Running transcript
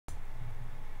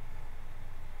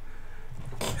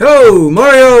Hello,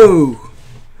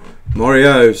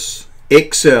 maurieos,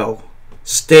 Excel,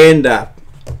 stand-up,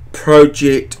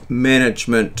 project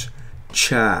management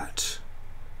chart.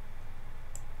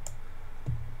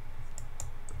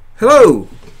 Hello,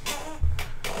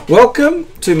 welcome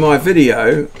to my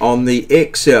video on the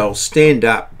Excel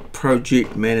stand-up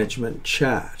project management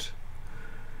chart.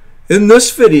 In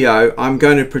this video, I'm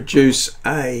going to produce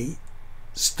a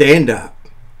stand-up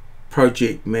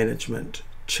project management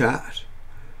chart.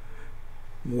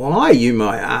 Why, you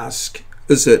might ask,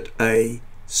 is it a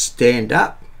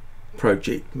stand-up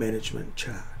project management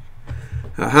chart?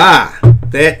 Aha!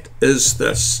 That is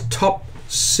this top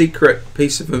secret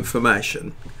piece of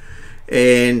information,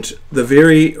 and the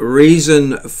very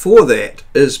reason for that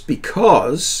is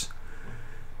because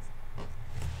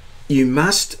you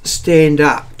must stand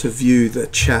up to view the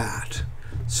chart.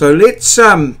 So let's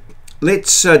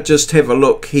just have a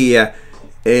look here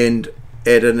and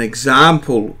at an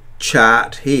example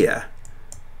chart here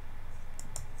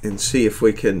and see if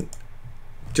we can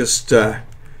just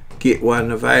get one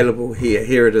available here.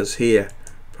 Here it is here,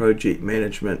 project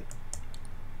management.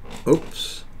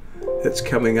 Oops, it's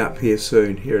coming up here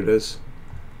soon. Here it is.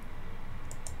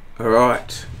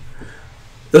 Alright,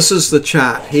 this is the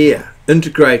chart here,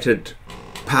 integrated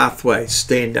pathway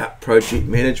stand-up project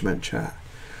management chart.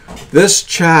 This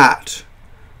chart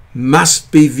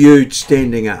must be viewed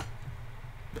standing up.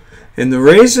 And the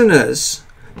reason is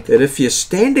that if you're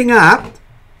standing up,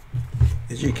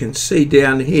 as you can see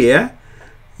down here,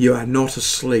 you are not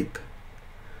asleep.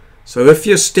 So if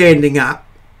you're standing up,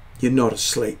 you're not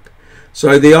asleep.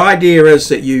 So the idea is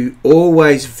that you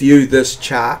always view this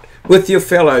chart with your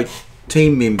fellow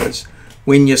team members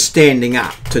when you're standing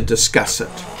up to discuss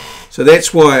it. So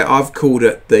that's why I've called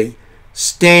it the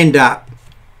stand-up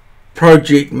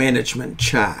project management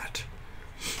chart.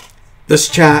 This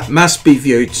chart must be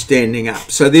viewed standing up.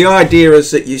 So the idea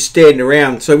is that you stand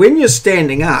around. So when you're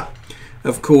standing up,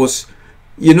 of course,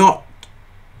 you're not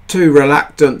too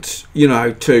reluctant, you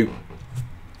want to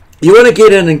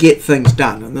get in and get things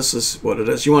done. And this is what it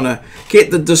is. You want to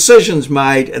get the decisions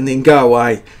made and then go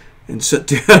away and sit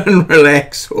down and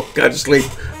relax or go to sleep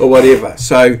or whatever.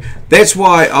 So that's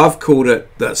why I've called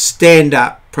it the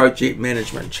stand-up project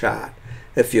management chart.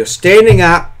 If you're standing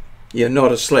up, you're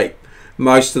not asleep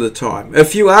most of the time.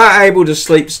 If you are able to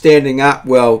sleep standing up,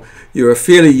 well, you're a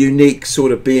fairly unique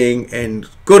sort of being, and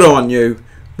good on you,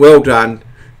 well done,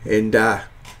 and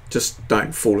just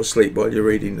don't fall asleep while you're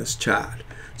reading this chart.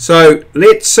 So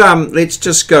let's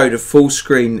just go to full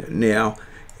screen now,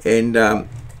 and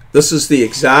this is the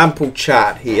example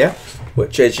chart here,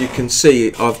 which, as you can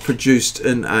see, I've produced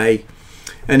in an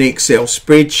Excel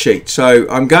spreadsheet. So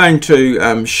I'm going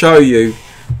to show you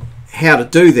how to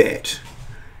do that,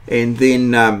 and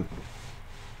then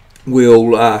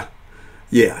we'll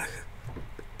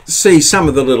see some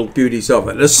of the little beauties of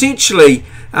it. Essentially,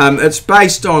 it's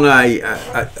based on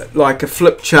like a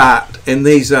flip chart, and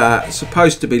these are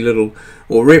supposed to be little,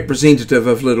 or representative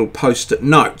of little post-it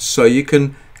notes. So you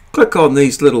can click on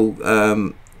these little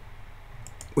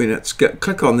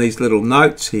click on these little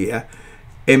notes here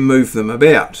and move them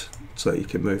about. So you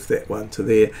can move that one to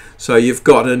there. So you've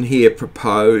got in here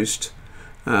proposed.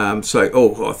 I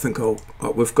think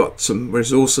we've got some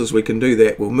resources we can do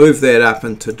that. We'll move that up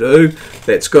into do.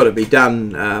 That's got to be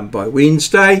done by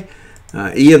Wednesday.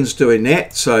 Ian's doing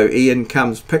that. So Ian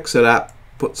comes, picks it up,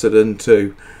 puts it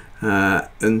into the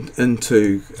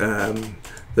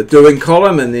doing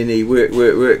column, and then he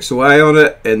works away on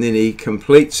it, and then he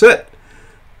completes it.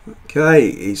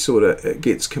 Okay, he sort of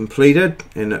gets completed,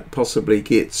 and it possibly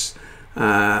gets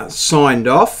signed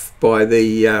off by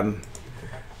the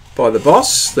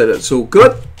boss that it's all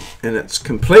good and it's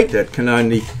complete. It can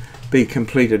only be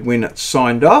completed when it's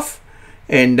signed off,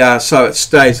 and so it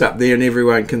stays up there and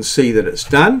everyone can see that it's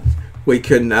done. We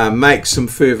can make some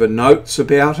further notes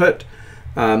about it,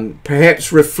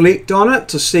 perhaps reflect on it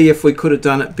to see if we could have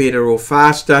done it better or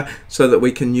faster, so that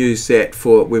we can use that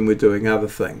for when we're doing other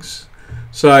things.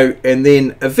 So, and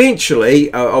then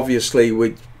eventually, obviously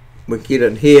we get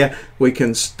in here, we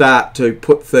can start to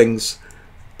put things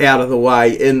out of the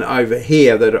way in over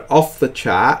here that are off the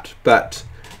chart, but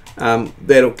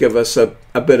that'll give us a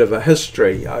bit of a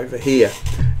history over here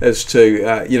as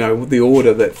to the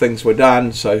order that things were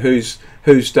done. So who's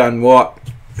done what,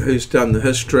 who's done the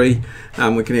history.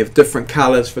 We can have different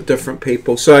colors for different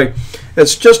people. So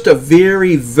it's just a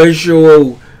very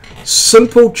visual,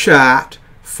 simple chart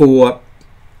for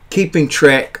keeping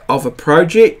track of a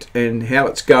project and how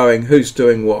it's going, who's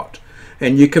doing what.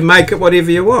 And you can make it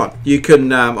whatever you want. You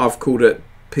can, I've called it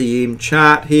PM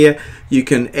chart here. You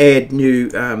can add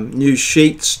new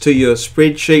sheets to your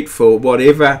spreadsheet for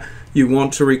whatever you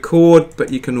want to record,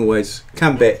 but you can always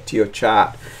come back to your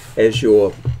chart as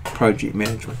your project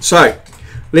management. So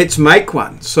let's make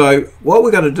one. So what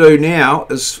we're going to do now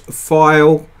is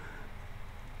file,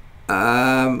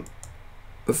 I'll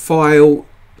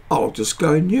just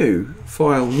go new,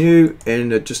 file new,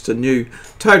 and just a new,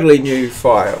 totally new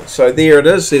file. So there it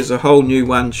is, there's a whole new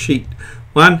one, sheet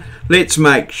 1. Let's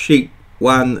make sheet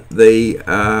 1 the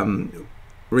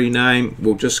rename,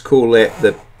 we'll just call that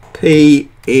the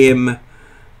PM,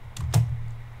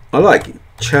 I like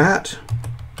chart,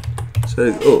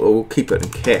 so we'll keep it in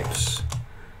caps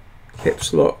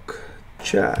lock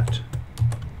chart.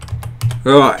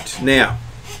 Right, now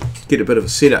get a bit of a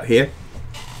setup here.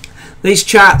 These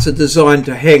charts are designed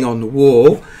to hang on the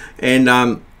wall, and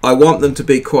I want them to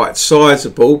be quite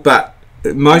sizable, but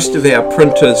most of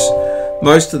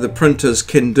the printers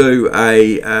can do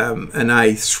an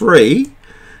A3.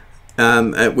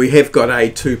 We have got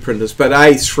A2 printers, but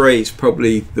A3 is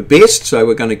probably the best, so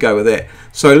we're going to go with that.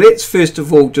 So let's first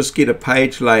of all just get a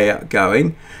page layout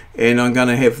going, and I'm going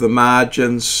to have the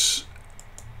margins,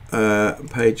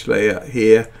 page layout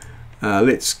here.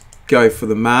 Let's go for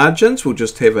the margins. We'll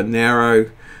just have a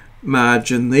narrow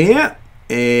margin there,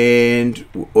 and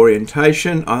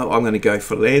orientation, I'm going to go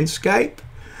for landscape,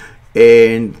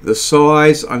 and the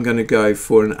size I'm going to go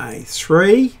for an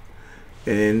A3,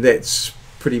 and that's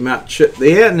pretty much it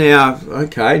there. Now,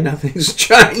 okay, nothing's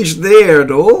changed there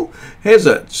at all, has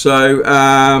it? So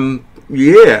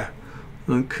yeah,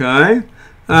 okay.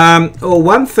 Well,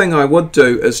 one thing I would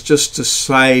do is just to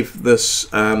save this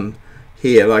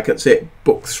here, like it's at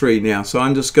book 3 now, so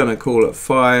I'm just going to call it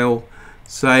file,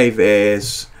 save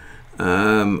as.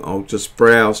 I'll just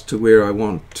browse to where I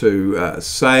want to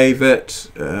save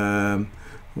it. I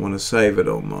want to save it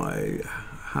on my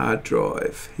hard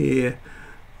drive here,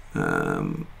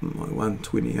 my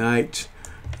 128.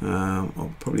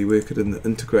 I'll probably work it in the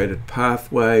integrated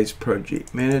pathways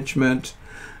project management,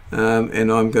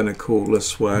 and I'm going to call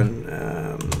this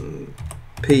one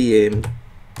PM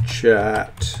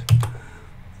chart,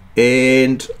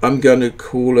 and I'm going to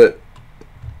call it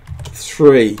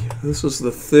 3. This is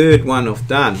the third one I've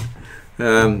done.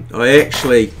 I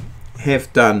actually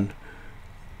have done,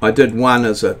 I did one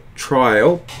as a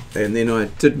trial, and then I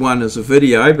did one as a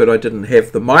video, but I didn't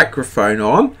have the microphone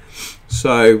on.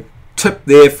 So tip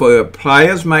there for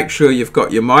players, make sure you've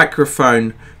got your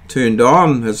microphone turned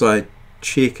on as I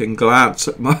check and glance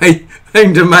at my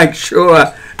thing to make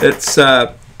sure it's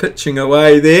pitching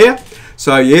away there.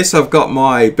 So yes, I've got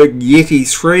my big Yeti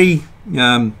 3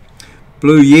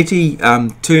 Blue Yeti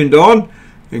turned on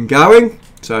and going,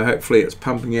 so hopefully it's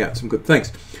pumping out some good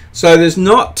things. So there's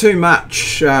not too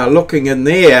much looking in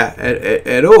there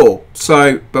at all.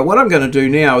 So, but what I'm going to do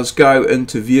now is go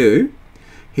into view.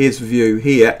 Here's view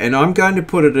here, and I'm going to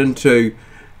put it into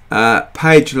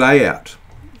page layout,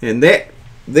 and that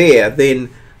there then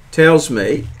tells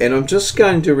me, and I'm just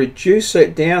going to reduce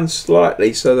it down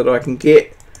slightly so that I can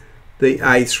get the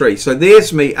A3. So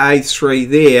there's me A3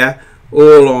 there,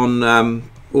 all on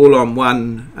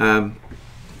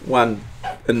one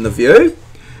in the view,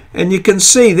 and you can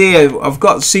see there I've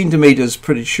got centimeters,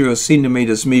 pretty sure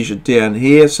centimeters measured down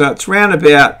here, so it's round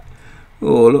about,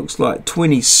 oh, it looks like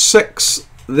 26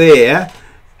 there,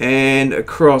 and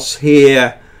across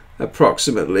here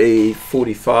approximately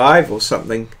 45 or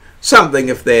something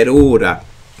of that order.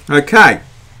 Okay,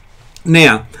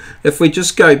 now if we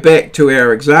just go back to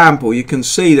our example, you can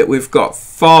see that we've got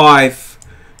 5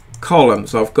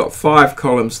 columns. I've got 5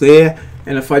 columns there,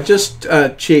 and if I just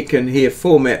check in here,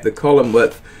 format the column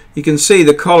width, you can see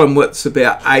the column width's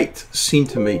about 8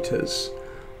 centimeters.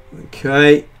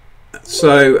 Okay,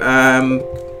 so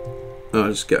I'll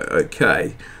just go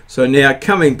okay. So now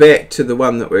coming back to the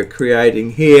one that we're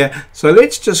creating here, so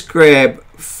let's just grab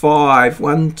 5,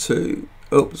 1, 2,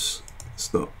 oops,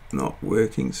 it's not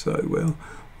working so well,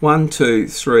 1, 2,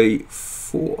 3,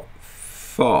 4,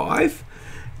 5,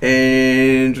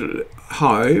 and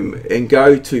home, and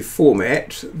go to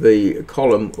format the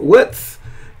column width,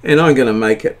 and I'm going to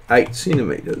make it 8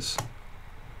 centimeters.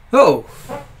 Oh,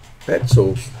 that's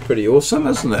all pretty awesome,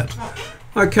 isn't it?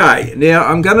 Okay, now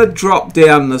I'm going to drop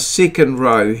down the second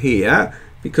row here,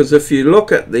 because if you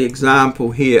look at the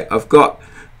example here, I've got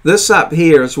this up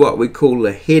here is what we call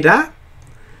the header,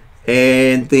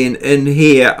 and then in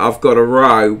here I've got a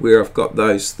row where I've got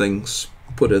those things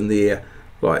put in there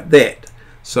like that.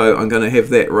 So I'm going to have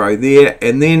that row there,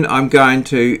 and then I'm going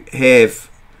to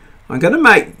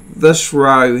make this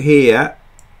row here,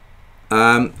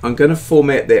 I'm going to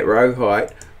format that row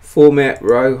height,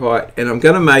 and I'm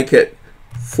going to make it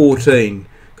 14,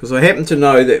 because I happen to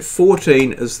know that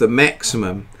 14 is the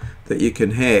maximum that you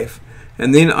can have.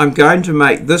 And then I'm going to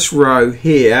make this row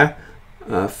here,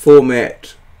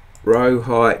 format row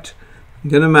height, I'm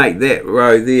going to make that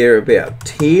row there about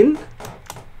 10.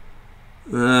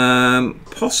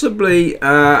 Possibly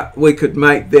we could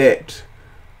make that,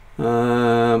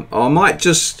 I might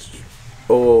just,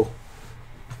 or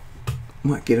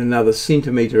might get another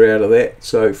centimetre out of that,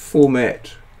 so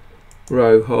format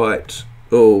row height,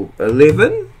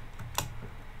 11.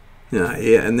 Yeah,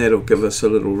 and that'll give us a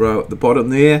little row at the bottom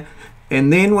there.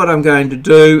 And then what I'm going to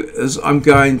do is I'm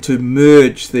going to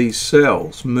merge these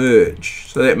cells, merge,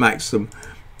 so that makes them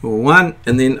one,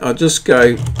 and then I'll just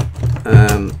go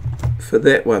for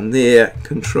that one there,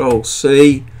 Control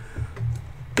C,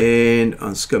 and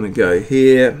I'm just going to go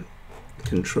here,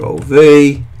 Control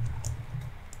V,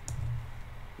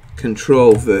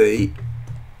 Control V,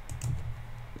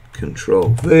 Control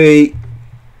V,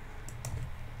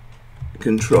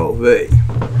 Control V.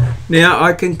 Now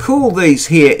I can call these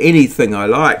here anything I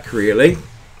like, really.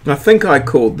 I think I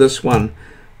called this one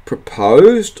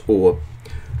proposed, or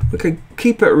we could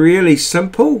keep it really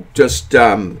simple, just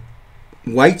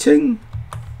waiting.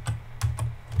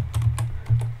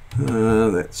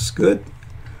 That's good.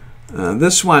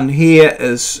 This one here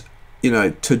is,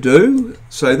 to do,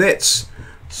 so that's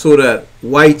sort of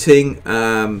waiting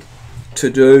to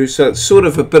do, so it's sort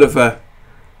of a bit of a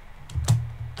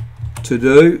to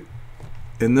do.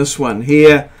 In this one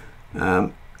here,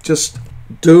 just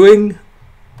doing.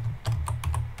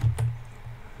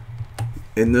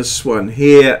 In this one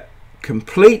here,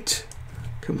 completed.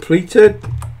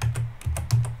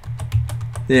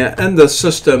 Now in the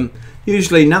system,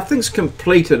 usually nothing's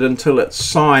completed until it's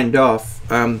signed off.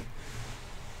 I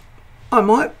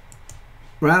might,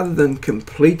 rather than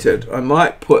completed, I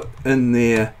might put in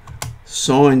there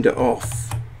signed off.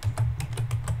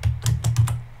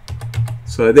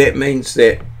 So that means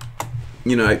that,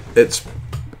 it's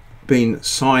been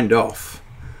signed off.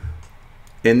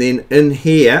 And then in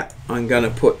here, I'm going to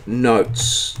put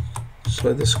notes.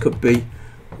 So this could be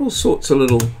all sorts of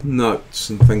little notes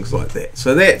and things like that.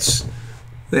 So that's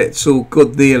all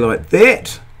good there like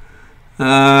that.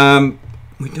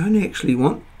 We don't actually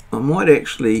want, I might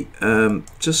actually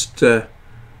just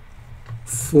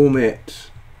format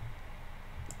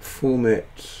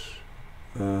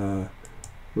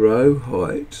row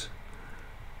height.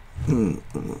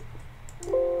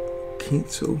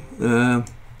 Cancel.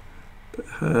 Bit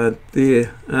hard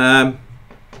there. I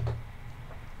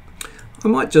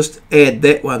might just add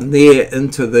that one there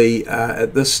into the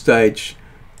at this stage.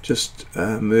 Just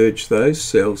merge those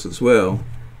cells as well,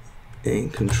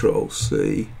 and Control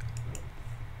C,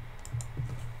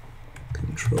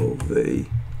 Control V.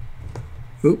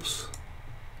 Oops.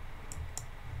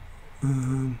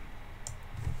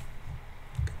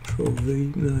 Control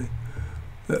V. No,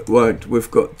 that won't. We've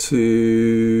got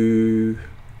to.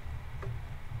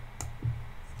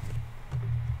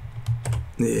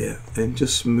 Yeah, and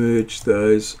just merge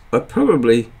those. I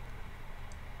probably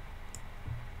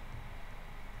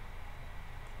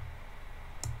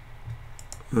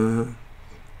no,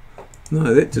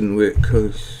 that didn't work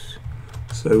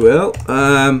so well.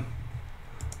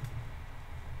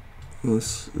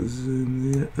 Let's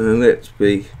zoom there, and let's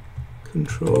be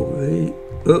Control V.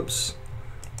 Oops,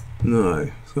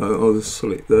 no. So I'll just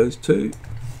select those two.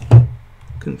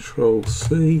 Control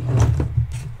C.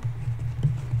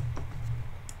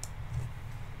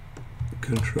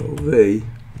 Control V,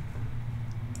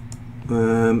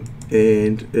 and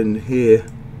in here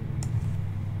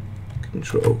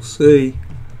Control C,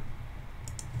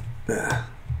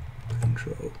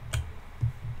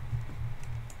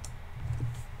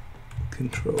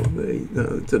 Control V.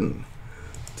 No, it didn't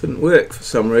work for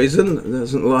some reason. It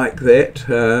doesn't like that.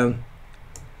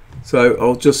 So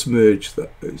I'll just merge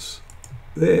those.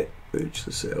 There, merge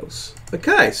the cells.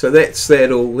 Okay, so that's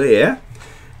that all there.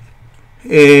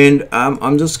 And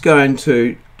I'm just going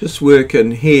to just work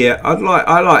in here. I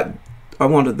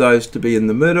wanted those to be in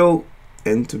the middle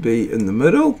and to be in the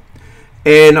middle,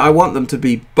 and I want them to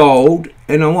be bold,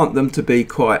 and I want them to be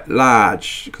quite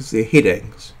large because they're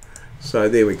headings. So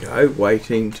there we go,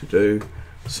 waiting to do,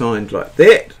 signed like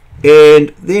that.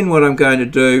 And then what I'm going to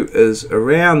do is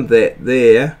around that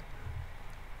there.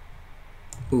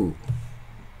 Ooh,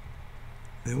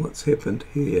 now what's happened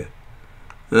here?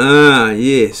 Ah,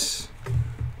 yes.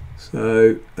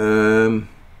 So,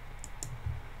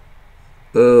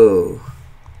 oh,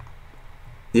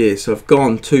 yes, I've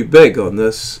gone too big on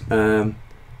this.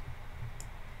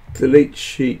 Delete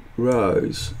sheet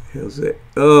rows. How's that?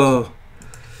 Oh,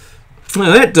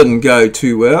 well, that didn't go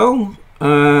too well.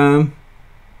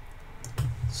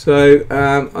 So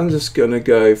I'm just going to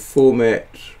go format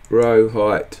row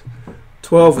height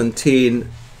 12 and 10,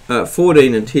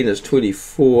 14 and 10 is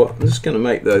 24. I'm just going to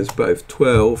make those both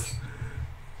 12,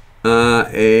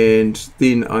 and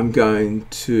then I'm going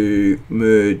to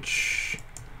merge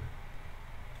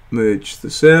the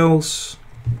cells.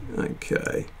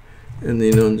 Okay, and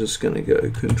then I'm just going to go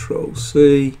Control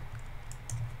C,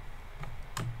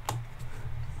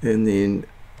 and then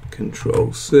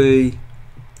Control C,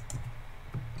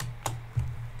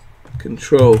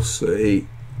 Control C,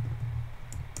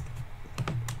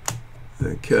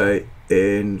 okay,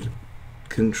 and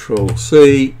Control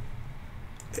C,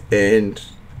 and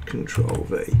Control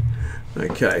V.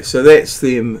 Okay, so that's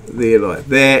them there like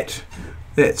that.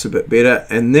 That's a bit better.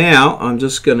 And now I'm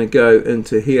just going to go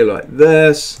into here like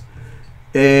this,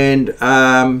 and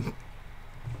I'm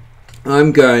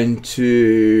going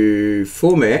to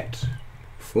format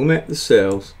the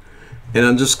cells, and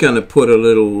I'm just going to put a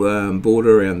little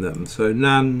border around them. So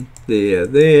none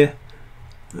there.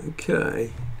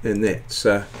 Okay, and that's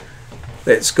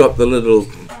got the little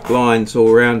lines all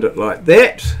around it like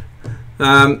that.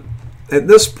 At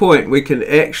this point we can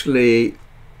actually,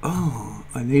 I've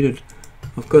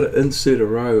got to insert a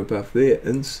row above there,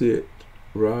 insert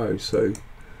row, so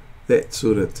that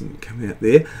sort of didn't come out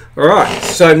there. Alright,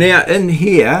 so now in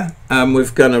here we're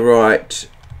going to write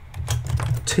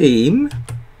team,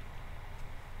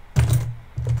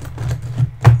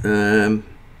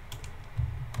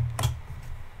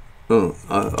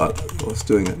 I was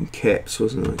doing it in caps,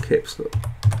 wasn't it? Caps lock.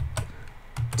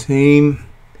 Team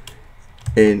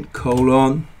and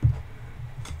colon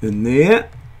in there,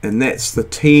 and that's the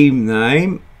team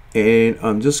name, and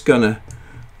I'm just going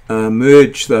to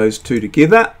merge those two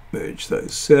together, merge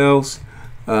those cells.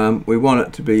 We want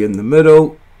it to be in the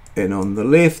middle and on the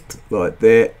left like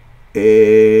that,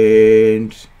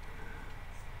 and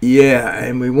yeah,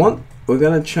 and we're going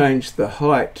to change the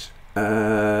height,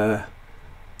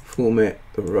 format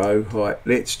the row height,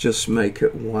 let's just make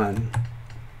it 1.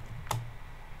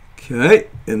 Okay,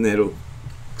 and that'll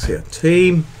see our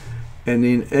team. And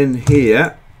then in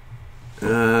here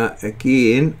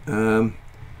again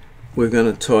we're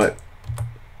going to type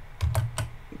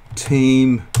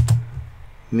team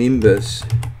members.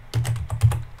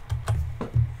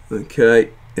 Okay,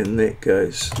 and that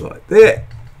goes like that,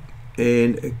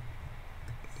 and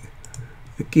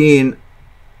again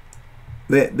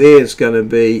that there's going to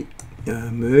be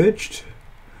merged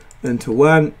into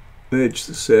one, merge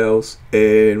the cells,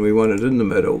 and we want it in the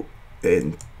middle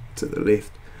and to the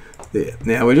left there.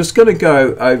 Now we're just going to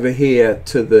go over here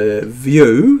to the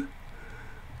view,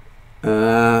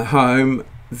 home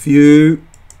view,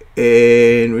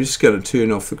 and we're just going to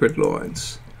turn off the grid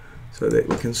lines so that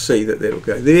we can see that that'll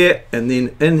go there. And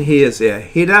then in here's our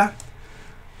header.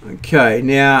 Okay,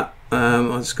 now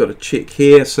I've just got to check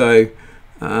here, so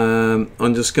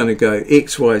I'm just going to go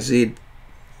XYZ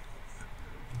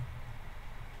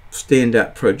stand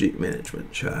up project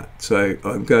management chart. So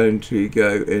I'm going to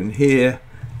go in here,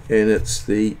 and it's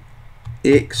the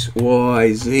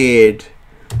XYZ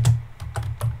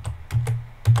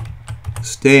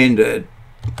standard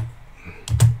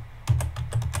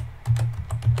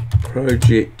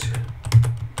project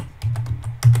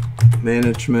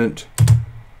management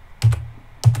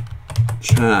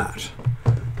chart.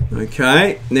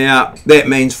 Okay, now that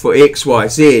means for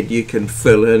XYZ you can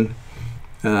fill in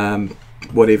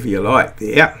whatever you like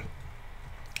there.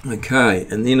 Okay,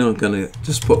 and then I'm going to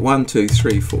just put 1, 2,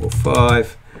 3, 4,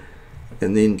 5,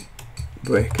 and then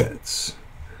brackets,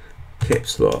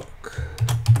 caps lock,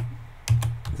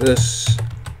 this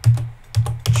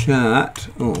chart,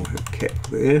 oh, a cap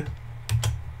there,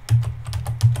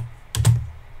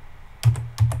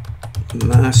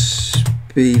 must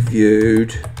be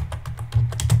viewed,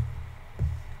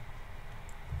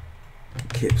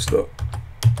 caps lock,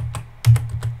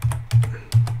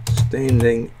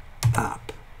 standing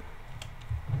up.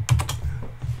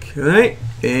 Okay,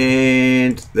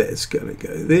 and that's going to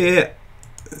go there,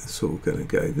 that's all going to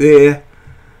go there.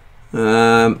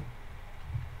 We're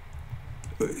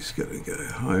just going to go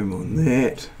home on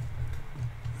that.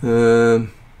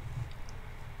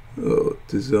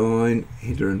 Design,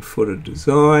 header and footer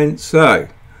design. So,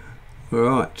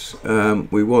 alright,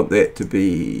 we want that to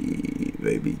be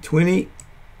maybe 20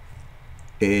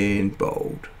 and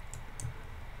bold.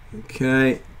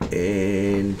 Okay,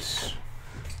 and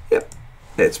yep,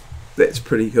 that's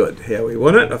pretty good how we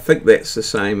want it. I think that's the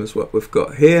same as what we've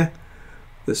got here.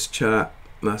 This chart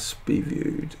must be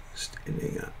viewed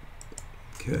standing up.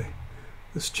 Okay,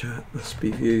 this chart must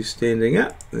be viewed standing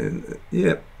up. And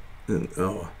yep, and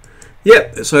oh,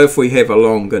 yep. So if we have a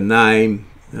longer name,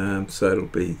 so it'll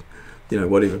be you know,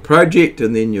 whatever project,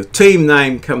 and then your team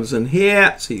name comes in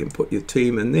here, so you can put your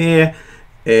team in there,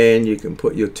 and you can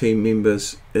put your team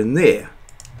members in there.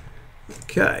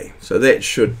 Okay, so that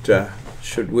should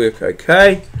work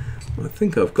okay. I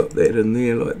think I've got that in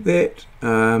there like that.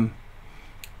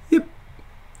 Yep.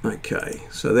 Okay,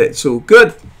 so that's all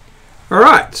good. All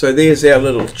right, so there's our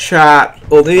little chart.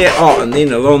 Or there. Oh, and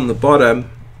then along the bottom,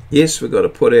 yes, we've got to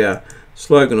put our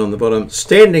slogan on the bottom.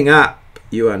 Standing up,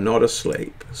 you are not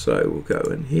asleep. So we'll go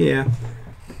in here.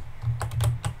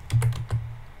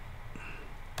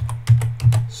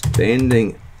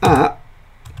 Standing up,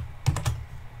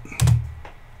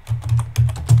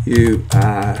 you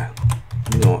are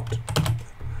not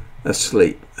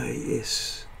asleep.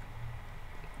 A-S-L-E-E-P.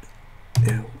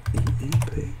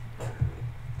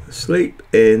 Asleep,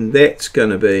 and that's going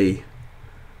to be,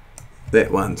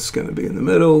 that one's going to be in the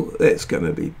middle, that's going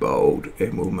to be bold,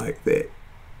 and we'll make that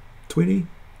 20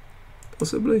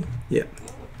 possibly. Yeah.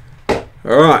 All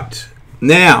right,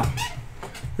 now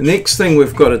the next thing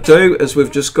we've got to do is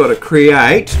we've just got to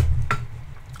create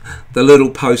the little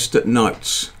post-it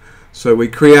notes. So we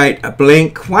create a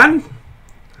blank one.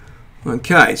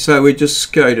 Okay, so we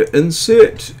just go to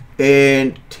insert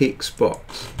and text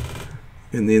box,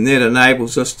 and then that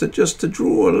enables us to just to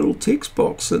draw a little text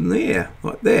box in there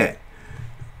like that.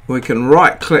 We can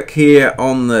right click here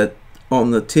on the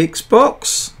text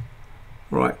box,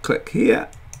 right click here,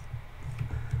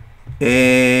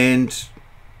 and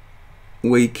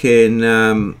we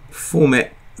can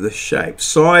format the shape,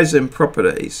 size and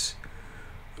properties.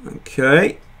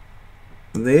 Okay,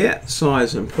 there,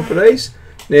 size and properties.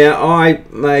 Now I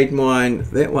made mine,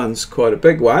 that one's quite a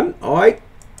big one. I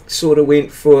sort of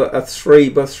went for a 3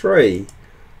 by 3,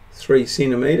 3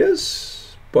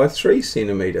 centimeters by 3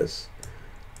 centimeters.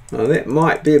 Now that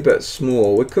might be a bit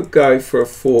small. We could go for a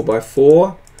 4 by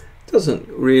 4. Doesn't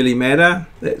really matter.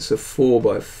 That's a 4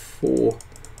 by 4.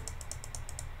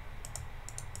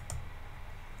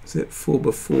 Is that 4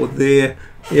 by 4 there?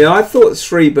 Yeah, I thought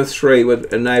 3 by 3 would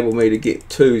enable me to get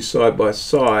 2 side by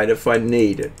side if I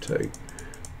needed to.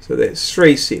 So that's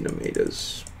 3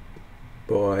 centimeters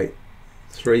by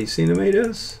 3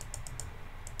 centimeters.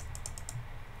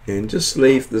 And just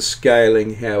leave the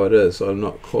scaling how it is. I'm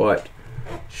not quite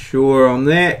sure on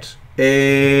that.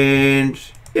 And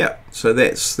yeah, so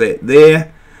that's that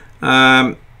there.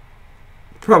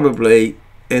 Probably,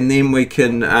 and then we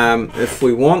can, if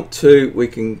we want to, we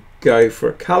can go for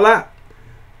a color,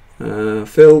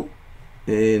 fill,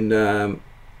 and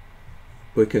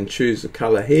we can choose the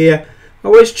color here. I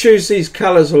always choose these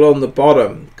colors along the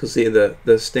bottom because they're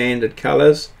the standard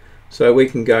colors, so we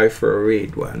can go for a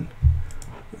red one.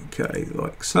 Okay,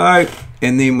 like so,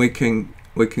 and then we can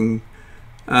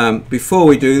before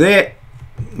we do that,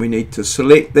 we need to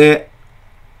select that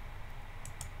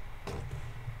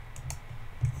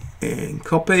and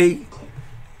copy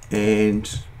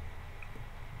and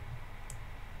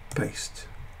paste.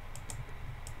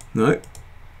 No,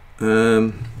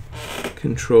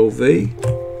 Control V.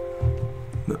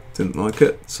 No, didn't like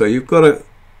it. So you've got to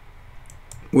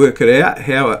work it out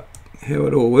how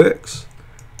it all works.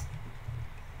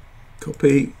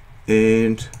 Copy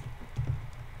and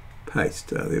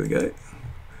paste. Oh, there we go.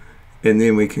 And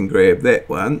then we can grab that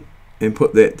one and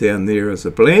put that down there as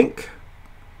a blank.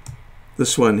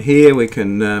 This one here we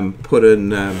can put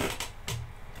in,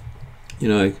 you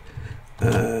know,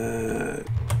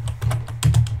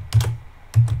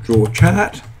 draw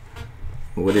chart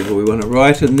or whatever we want to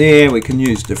write in there. We can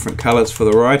use different colors for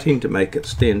the writing to make it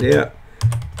stand out.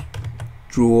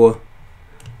 Draw,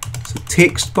 it's a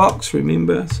text box,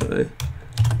 remember, so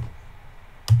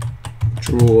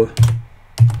draw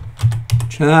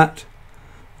chart.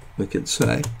 We could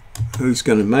say who's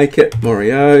going to make it,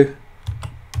 Maurio.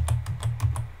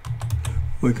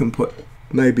 We can put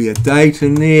maybe a date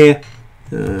in there,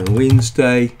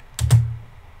 Wednesday,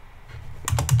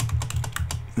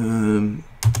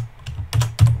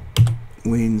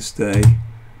 Wednesday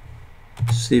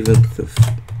 7th of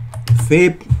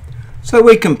Feb. So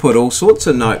we can put all sorts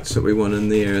of notes that we want in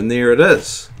there, and there it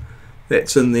is.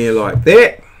 That's in there like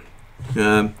that.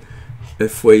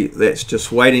 That's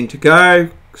just waiting to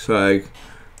go. So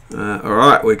all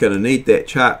right, we're going to need that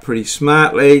chart pretty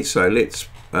smartly, so let's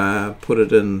put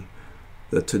it in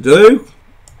the to-do.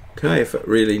 Okay, if it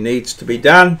really needs to be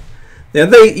done. Now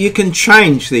you can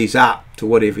change these up to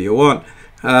whatever you want,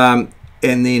 and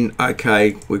then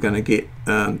okay, we're going to get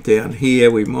down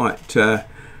here. We might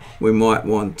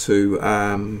want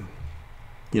to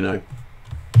you know,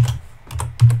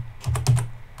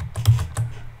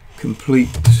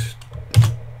 complete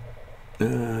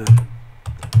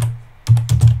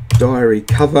diary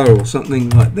cover or something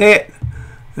like that.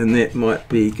 and that might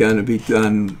be going to be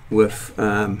done with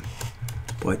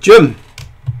by Jim,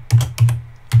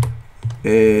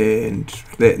 and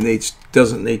that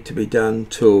doesn't need to be done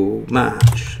till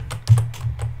March,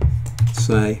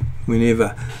 say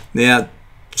whenever. Now,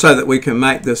 so that we can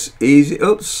make this easy,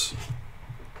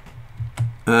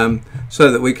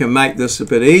 so that we can make this a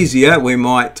bit easier, we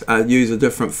might use a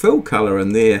different fill color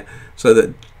in there, so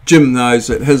that Jim knows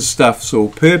that his stuff's all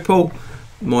purple,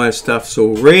 my stuff's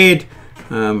all red.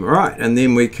 Right, and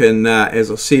then we can,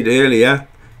 as I said earlier,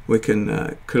 we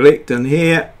can collect in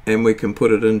here, and we can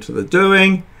put it into the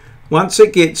doing. Once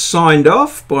it gets signed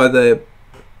off by the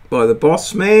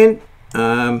boss man,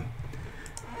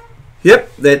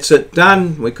 yep, that's it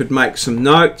done. We could make some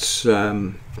notes.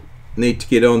 Need to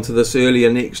get onto this earlier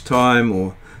next time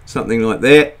or something like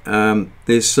that.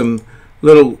 There's some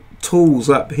little tools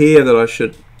up here that I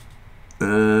should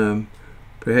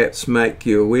perhaps make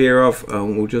you aware of.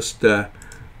 We'll just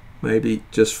maybe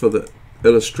just for the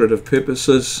illustrative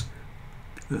purposes,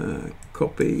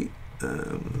 copy,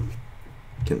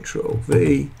 Control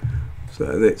V,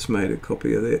 so that's made a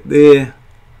copy of that there,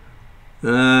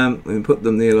 and put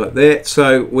them there like that.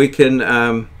 So we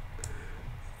can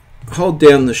hold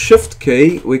down the Shift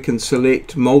key, we can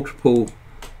select multiple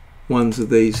ones of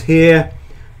these here,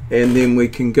 and then we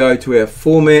can go to our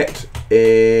format,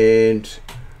 and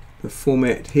the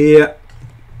format here,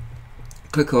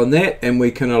 click on that, and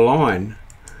we can align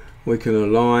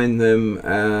them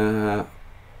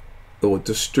or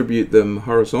distribute them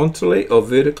horizontally or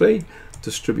vertically.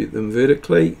 Distribute them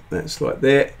vertically, that's like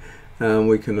that.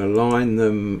 We can align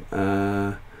them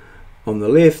on the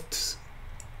left.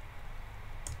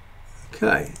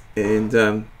 Okay, and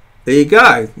there you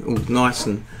go, all nice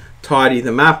and tidy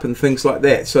them up and things like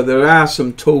that. So there are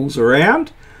some tools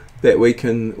around that we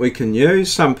can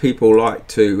use. Some people like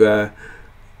to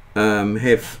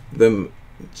have them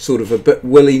sort of a bit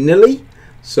willy-nilly,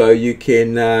 so you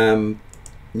can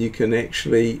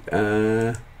actually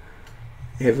have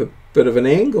a bit of an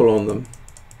angle on them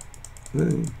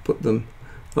and put them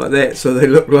like that, so they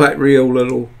look like real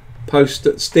little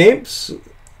post-it stamps.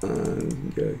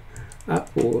 Go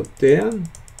up or down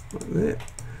like that.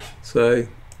 So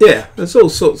yeah, there's all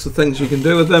sorts of things you can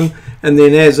do with them, and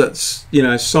then as it's, you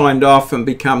know, signed off and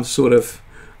becomes sort of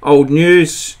old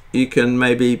news, you can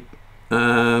maybe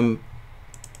put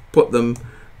them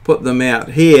out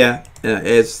here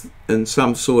as in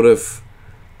some sort of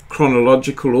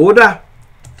chronological order,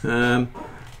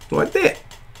 like that.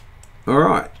 All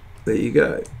right, there you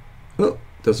go. Oh,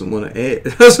 doesn't want to add,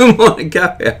 doesn't want to go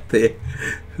out there.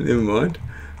 Never mind.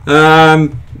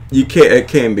 It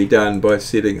can be done by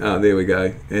setting, oh, there we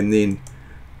go, and then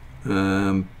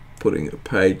putting a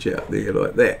page out there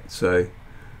like that. So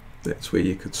that's where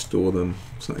you could store them,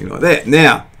 something like that.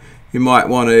 Now you might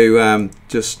want to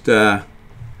just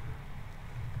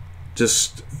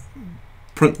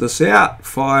print this out,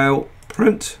 file,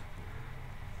 print,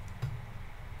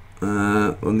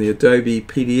 on the Adobe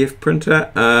PDF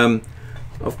printer.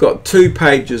 I've got 2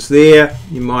 pages there.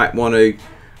 You might want to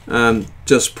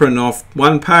just print off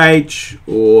 1 page,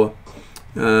 or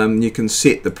you can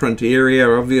set the print area,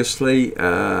 obviously,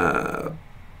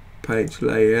 page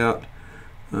layout,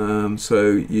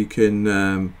 so you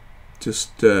can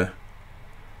just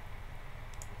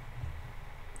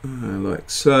like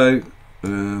so,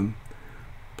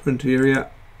 print area,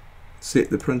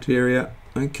 set the print area,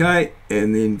 okay,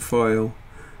 and then file,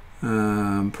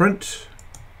 print,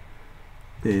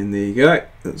 and there you go,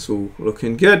 that's all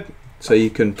looking good. So you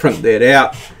can print that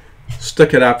out,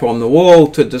 stick it up on the wall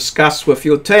to discuss with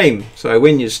your team. So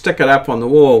when you stick it up on the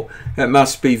wall, it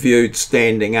must be viewed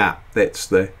standing up. That's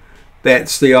the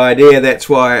idea. That's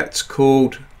why it's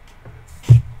called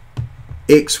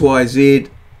XYZ,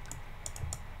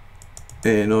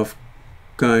 and I'm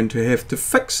going to have to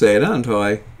fix that, aren't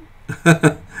I?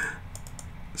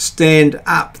 Stand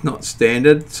up, not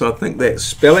standard. So I think that's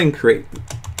spelling correct.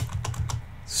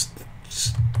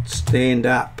 Stand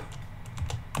up,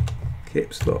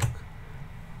 caps lock,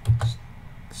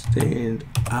 stand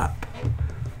up,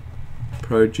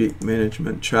 project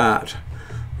management chart,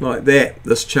 like that.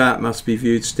 This chart must be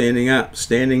viewed standing up.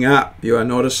 Standing up, you are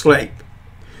not asleep.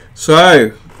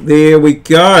 So there we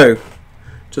go,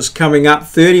 just coming up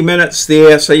 30 minutes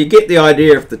there. So you get the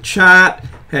idea of the chart,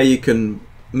 how you can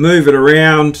move it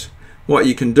around, what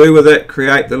you can do with it,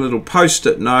 create the little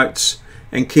post-it notes,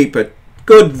 and keep a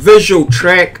good visual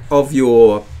track of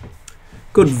your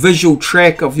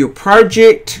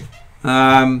project,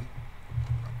 and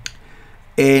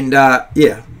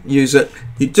yeah, use it.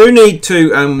 You do need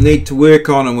to work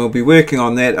on, and we'll be working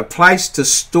on that, a place to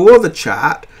store the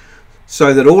chart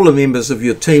so that all the members of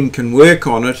your team can work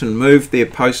on it and move their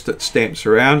post-it stamps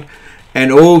around,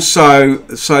 and also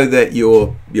so that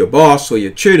your boss or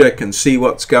your tutor can see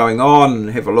what's going on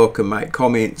and have a look and make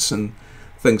comments and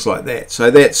things like that.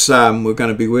 So that's we're going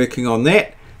to be working on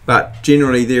that, but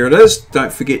generally there it is.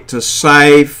 Don't forget to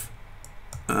save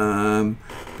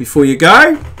before you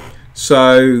go.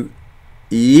 So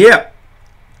yep,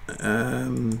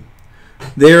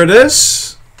 there it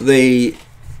is, the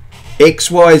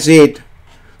XYZ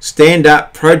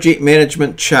stand-up project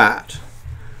management chart,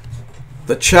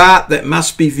 the chart that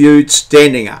must be viewed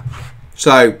standing up.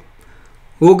 So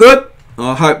all good.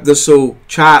 I hope this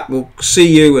chart will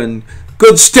see you in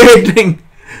good standing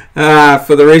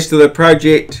for the rest of the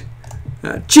project.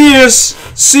 Cheers,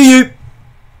 see you.